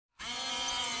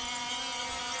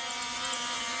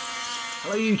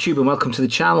Hello YouTube and welcome to the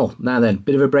channel. Now then,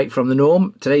 bit of a break from the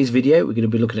norm. Today's video we're going to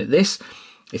be looking at this.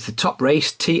 It's the top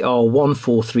Race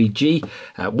TR143-G,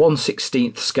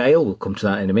 1/16 scale, we'll come to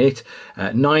that in a minute,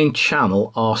 9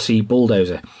 channel RC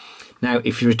bulldozer. Now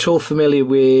if you're at all familiar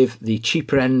with the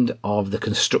cheaper end of the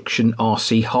construction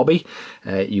RC hobby,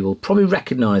 you will probably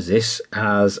recognise this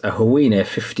as a Huina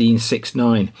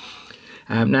 1569.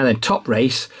 Now then, top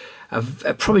Race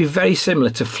are probably very similar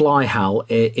to Flyhal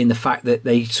in the fact that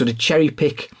they sort of cherry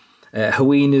pick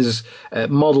Huina's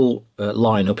model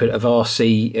lineup of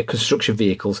RC construction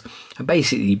vehicles and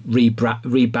basically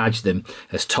rebadge them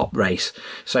as top Race.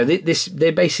 So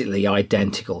they're basically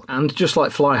identical, and just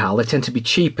like Flyhal, they tend to be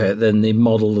cheaper than the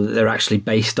model that they're actually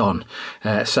based on.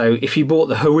 So if you bought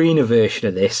the Huina version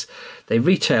of this, they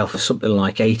retail for something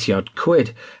like 80 odd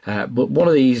quid, but one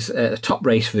of these top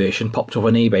Race version popped up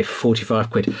on eBay for 45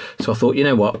 quid. So I thought, you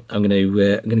know what, I'm going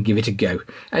to give it a go.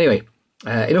 Anyway,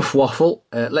 enough waffle.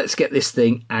 Let's get this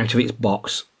thing out of its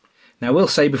box. Now, I will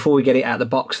say before we get it out of the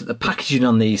box that the packaging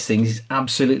on these things is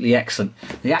absolutely excellent.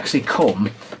 They actually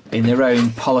come in their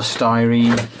own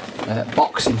polystyrene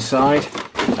box inside,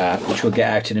 which we'll get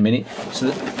out in a minute.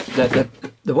 So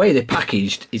the way they're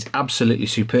packaged is absolutely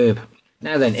superb.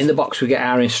 Now then, in the box we get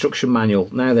our instruction manual.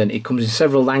 Now then, it comes in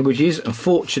several languages.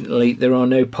 Unfortunately, there are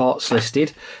no parts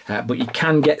listed, but you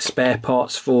can get spare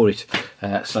parts for it.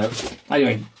 So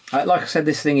anyway, like I said,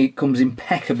 this thing, it comes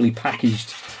impeccably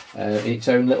packaged. Its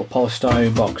own little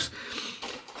polystyrene box.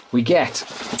 We get,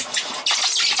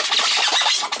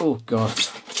 oh god,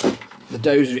 the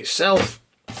Dozer itself.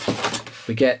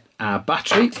 We get our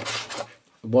battery,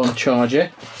 one charger,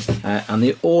 and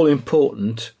the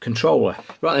all-important controller.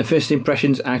 Right then, first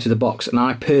impressions out of the box, and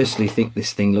I personally think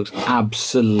this thing looks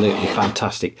absolutely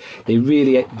fantastic. They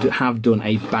really have done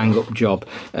a bang-up job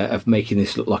of making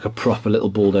this look like a proper little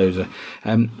bulldozer.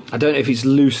 I don't know if it's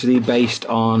loosely based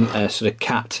on sort of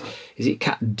Cat, is it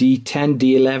Cat D10,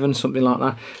 D11, something like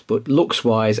that, but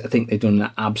looks-wise, I think they've done an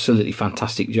absolutely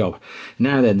fantastic job.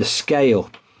 Now then, the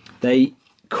scale. They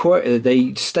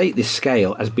state this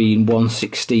scale as being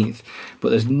 1/16,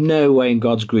 but there's no way in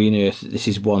God's green earth that this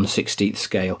is 1/16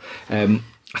 scale. I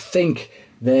think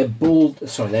their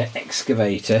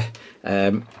excavator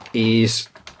is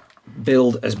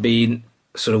billed as being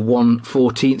sort of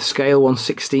 1/14 scale,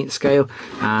 1/16 scale,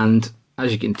 and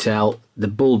as you can tell, the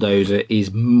bulldozer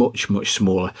is much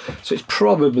smaller. So it's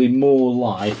probably more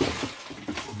like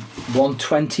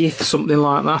 1/20th, something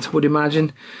like that, I would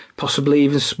imagine. Possibly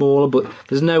even smaller, but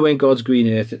there's no way in God's green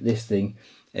earth that this thing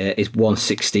is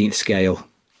 1/16 scale.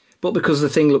 But because the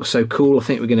thing looks so cool, I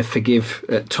think we're going to forgive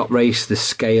Top Race the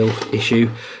scale issue.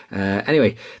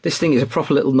 Anyway, this thing is a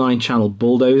proper little 9-channel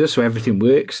bulldozer, so everything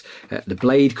works. The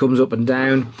blade comes up and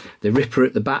down. The ripper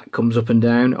at the back comes up and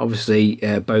down. Obviously,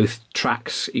 both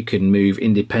tracks you can move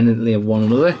independently of one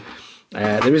another.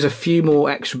 There is a few more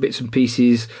extra bits and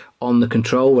pieces on the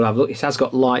control. We'll have a look. It has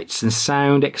got lights and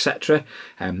sound, etc.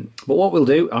 But what we'll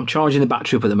do, I'm charging the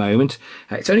battery up at the moment.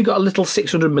 It's only got a little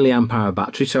 600 milliamp hour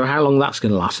battery, so how long that's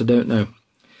going to last, I don't know.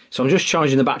 So I'm just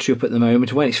charging the battery up at the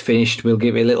moment. When it's finished, we'll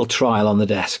give it a little trial on the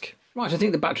desk. Right, I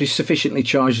think the battery's sufficiently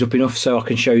charged up enough so I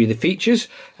can show you the features.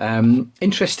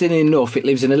 Interestingly enough, it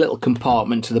lives in a little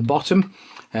compartment to the bottom.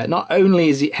 Not only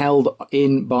is it held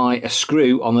in by a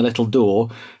screw on the little door,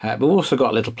 but we've also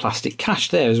got a little plastic cache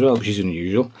there as well, which is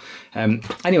unusual.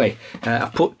 Anyway,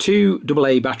 I've put 2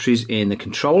 AA batteries in the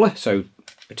controller, so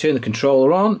I turn the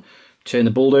controller on, turn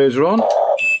the bulldozer on.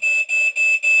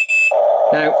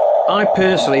 Now, I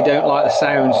personally don't like the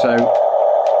sound, so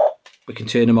we can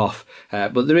turn them off.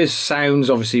 But there is sounds,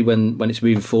 obviously, when it's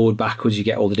moving forward, backwards, you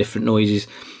get all the different noises.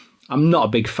 I'm not a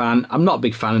big fan. I'm not a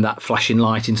big fan of that flashing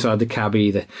light inside the cab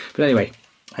either. But anyway,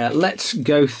 let's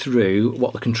go through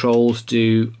what the controls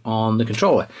do on the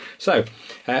controller. So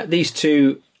these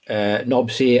 2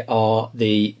 knobs here are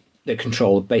the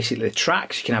control, basically the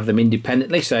tracks. You can have them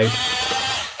independently. So we've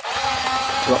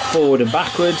got forward and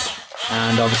backwards,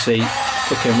 and obviously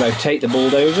we can rotate the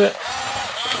bulldozer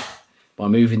by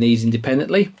moving these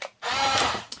independently.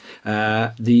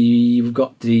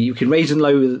 You can raise and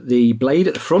lower the blade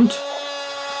at the front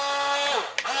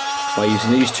by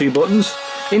using these 2 buttons.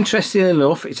 Interestingly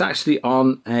enough, it's actually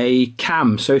on a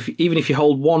cam, so even if you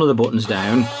hold one of the buttons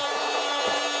down,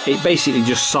 it basically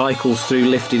just cycles through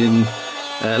lifting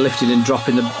and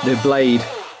dropping the blade.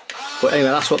 But anyway,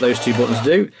 that's what those 2 buttons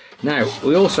do. Now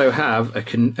we also have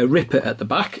a ripper at the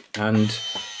back, and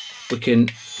we can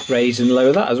raise and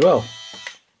lower that as well.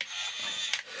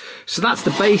 So that's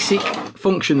the basic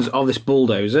functions of this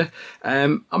bulldozer.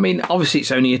 I mean, obviously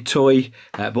it's only a toy,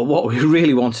 but what we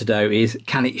really want to know is,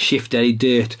 can it shift any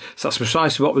dirt? So that's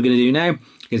precisely what we're going to do now.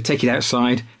 going to take it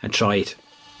outside and try it.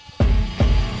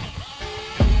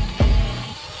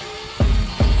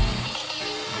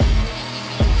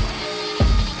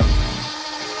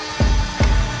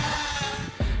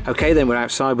 Okay, then we're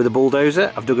outside with the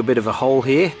bulldozer. I've dug a bit of a hole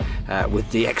here with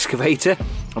the excavator,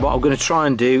 and what I'm going to try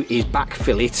and do is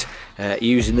backfill it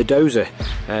using the dozer.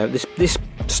 This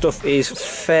stuff is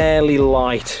fairly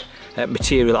light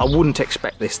material. I wouldn't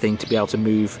expect this thing to be able to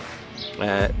move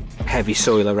heavy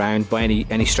soil around by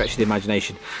any stretch of the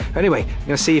imagination. Anyway, I'm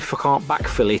going to see if I can't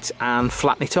backfill it and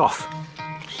flatten it off.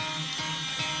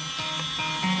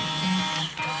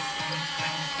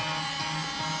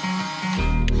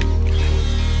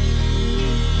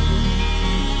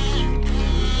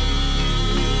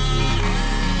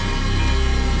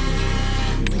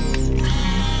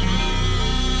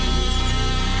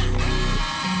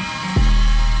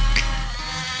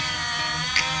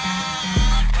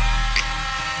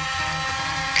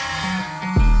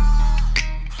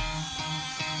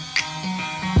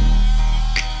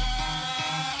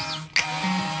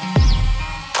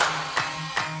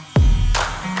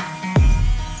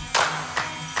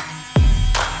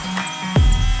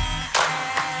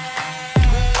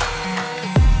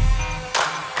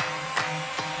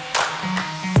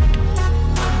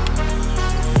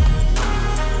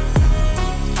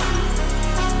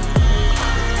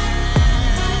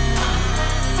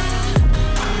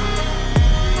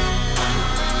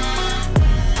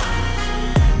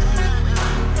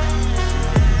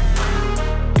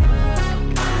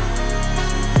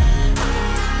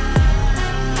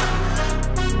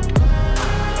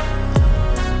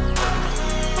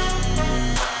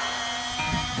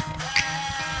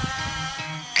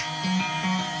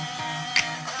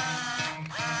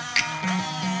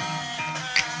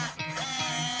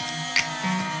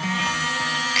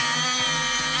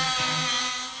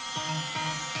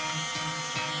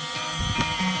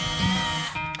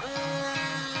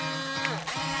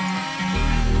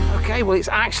 Okay, well, it's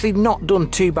actually not done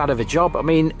too bad of a job. I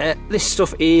mean, this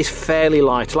stuff is fairly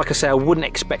light. Like I say, I wouldn't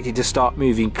expect it to start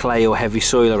moving clay or heavy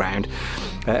soil around,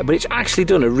 but it's actually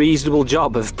done a reasonable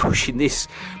job of pushing this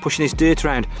dirt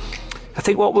around. I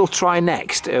think what we'll try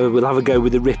next, we'll have a go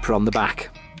with the ripper on the back.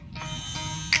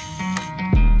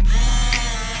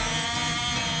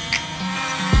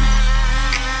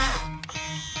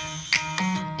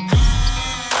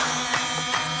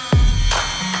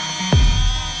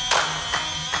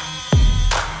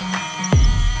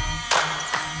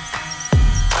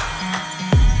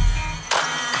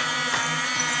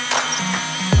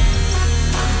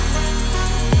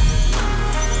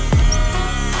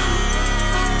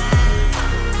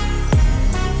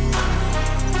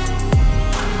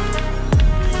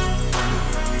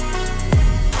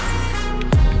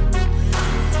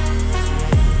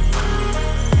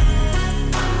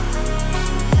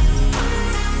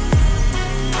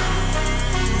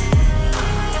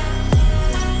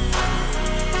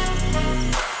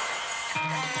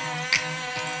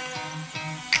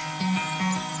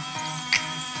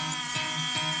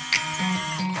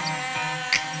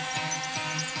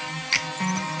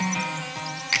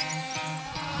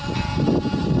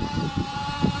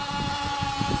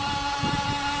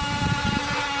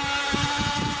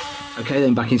 Okay,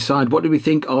 then back inside, what do we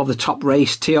think of the Top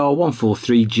Race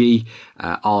TR143-G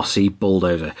RC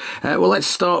bulldozer? Well, let's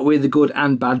start with the good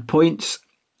and bad points.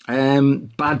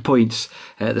 Bad points,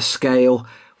 the scale,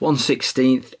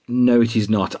 1/16. No, it is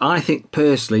not. I think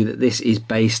personally that this is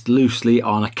based loosely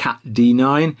on a Cat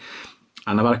D9.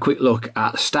 And I've had a quick look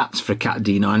at the stats for a Cat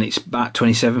D9. It's about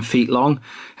 27 feet long.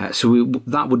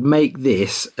 That would make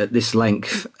this, at this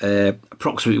length,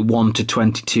 approximately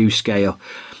 1/22 scale.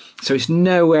 So it's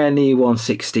nowhere near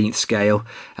 1/16 scale.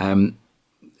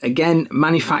 Again,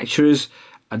 manufacturers,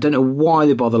 I don't know why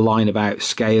they bother lying about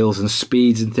scales and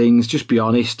speeds and things. Just be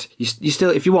honest. You still,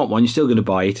 if you want one, you're still going to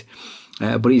buy it.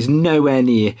 But it's nowhere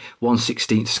near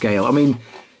 1/16 scale. I mean,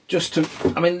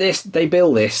 they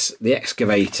build this, the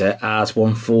excavator, as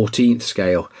 1/14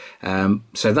 scale.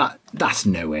 So that's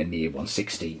nowhere near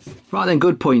 1/16. Right then,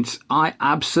 good points. I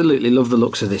absolutely love the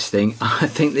looks of this thing. I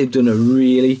think they've done a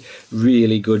really,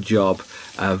 really good job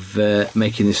of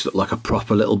making this look like a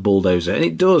proper little bulldozer. And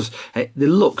it does. The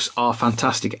looks are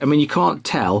fantastic. I mean, you can't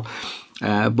tell,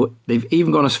 but they've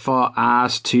even gone as far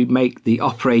as to make the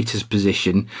operator's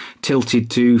position tilted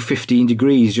to 15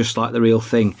 degrees, just like the real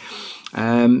thing.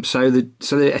 So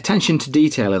the attention to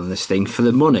detail on this thing, for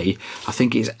the money, I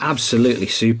think is absolutely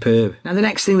superb. Now, the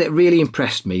next thing that really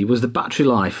impressed me was the battery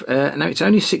life. Now, it's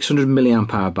only 600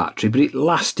 milliamp hour battery, but it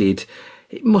lasted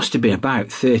it must have been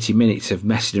about 30 minutes of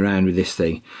messing around with this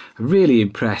thing. I'm really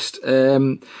impressed.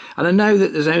 And I know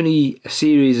that there's only a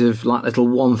series of like little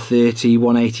 130,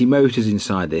 180 motors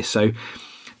inside this, so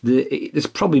there's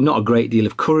probably not a great deal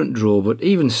of current draw, but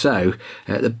even so,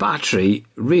 the battery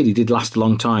really did last a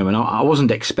long time, and I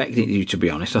wasn't expecting it to be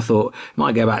honest. I thought it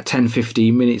might get about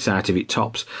 10-15 minutes out of it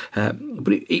tops,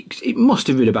 but it must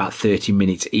have been about 30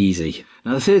 minutes easy.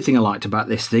 Now the third thing I liked about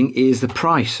this thing is the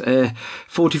price,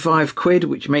 45 quid,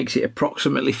 which makes it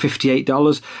approximately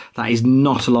 $58. That is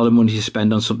not a lot of money to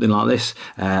spend on something like this,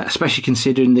 especially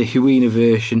considering the Huina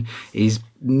version is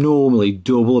normally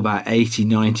double, about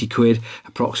 80-90 quid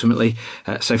approximately.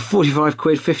 So 45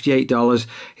 quid, $58.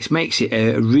 It makes it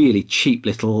a really cheap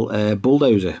little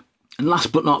bulldozer. And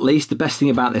last but not least, the best thing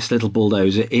about this little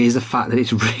bulldozer is the fact that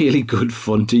it's really good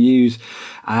fun to use.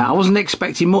 I wasn't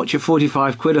expecting much at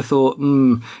 45 quid. I thought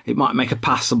it might make a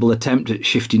passable attempt at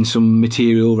shifting some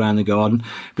material around the garden,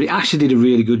 but it actually did a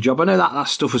really good job. I know that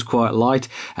stuff was quite light.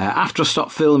 After I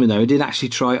stopped filming though, I did actually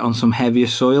try it on some heavier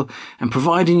soil, and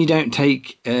providing you don't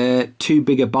take too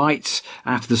big a bites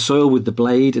out of the soil with the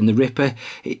blade and the ripper,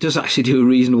 it does actually do a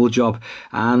reasonable job.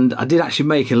 And I did actually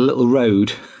make a little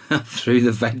road through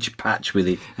the veg patch with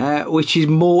it, which is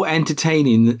more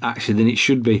entertaining actually than it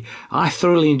should be. I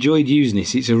thoroughly enjoyed using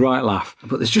this. It's a right laugh.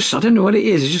 But there's just, I don't know what it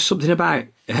is, there's just something about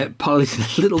piloting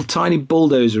a little tiny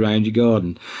bulldozer around your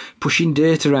garden, pushing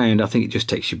dirt around. I think it just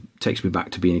takes me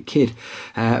back to being a kid.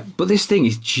 But this thing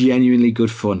is genuinely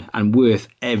good fun and worth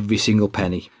every single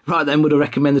penny. Right then, would I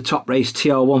recommend the Top Race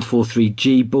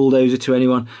TR143-G bulldozer to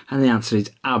anyone? And the answer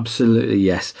is absolutely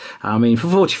yes. I mean, for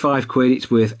 45 quid,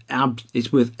 it's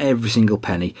worth every single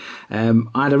penny. I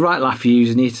had a right laugh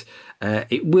using it.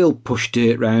 It will push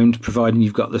dirt round, providing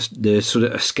you've got the sort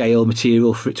of a scale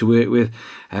material for it to work with.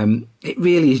 It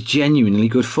really is genuinely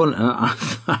good fun, and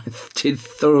I did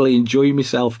thoroughly enjoy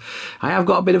myself. I have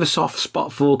got a bit of a soft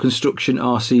spot for construction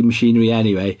RC machinery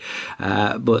anyway,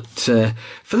 but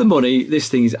for the money, this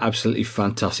thing is absolutely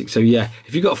fantastic. So yeah,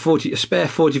 if you've got a spare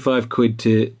 45 quid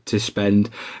to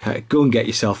spend, go and get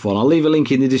yourself one. I'll leave a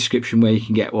link in the description where you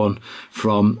can get one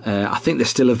from. I think they're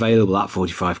still available at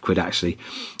 45 quid actually.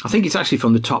 I think it's actually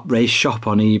from the Top Race shop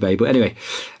on eBay, but anyway,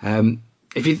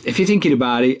 if you're thinking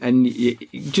about it, and you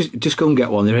just go and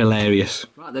get one, they're hilarious.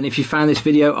 Right then, if you found this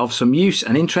video of some use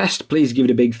and interest, please give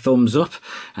it a big thumbs up,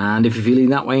 and if you're feeling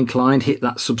that way inclined, hit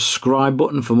that subscribe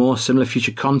button for more similar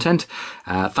future content.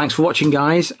 Thanks for watching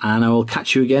guys, and I will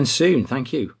catch you again soon.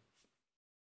 Thank you.